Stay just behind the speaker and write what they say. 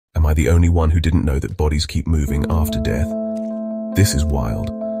Am I the only one who didn't know that bodies keep moving after death? This is wild.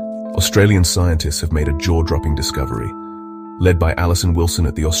 Australian scientists have made a jaw-dropping discovery. Led by Alyson Wilson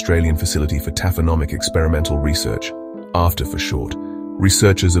at the Australian Facility for Taphonomic Experimental Research, AFTER for short,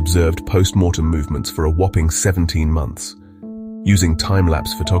 researchers observed post-mortem movements for a whopping 17 months. Using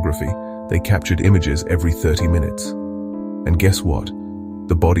time-lapse photography, they captured images every 30 minutes. And guess what?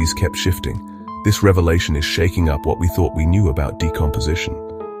 The bodies kept shifting. This revelation is shaking up what we thought we knew about decomposition.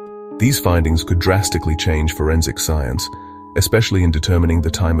 These findings could drastically change forensic science, especially in determining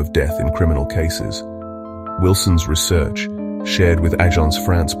the time of death in criminal cases. Wilson's research, shared with Agence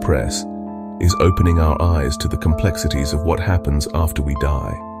France Presse, is opening our eyes to the complexities of what happens after we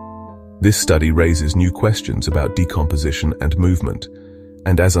die. This study raises new questions about decomposition and movement,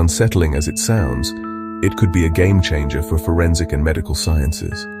 and as unsettling as it sounds, it could be a game changer for forensic and medical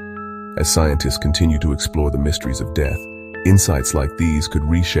sciences. As scientists continue to explore the mysteries of death, insights like these could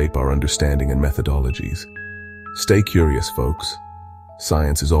reshape our understanding and methodologies. Stay curious, folks.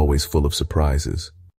 Science is always full of surprises.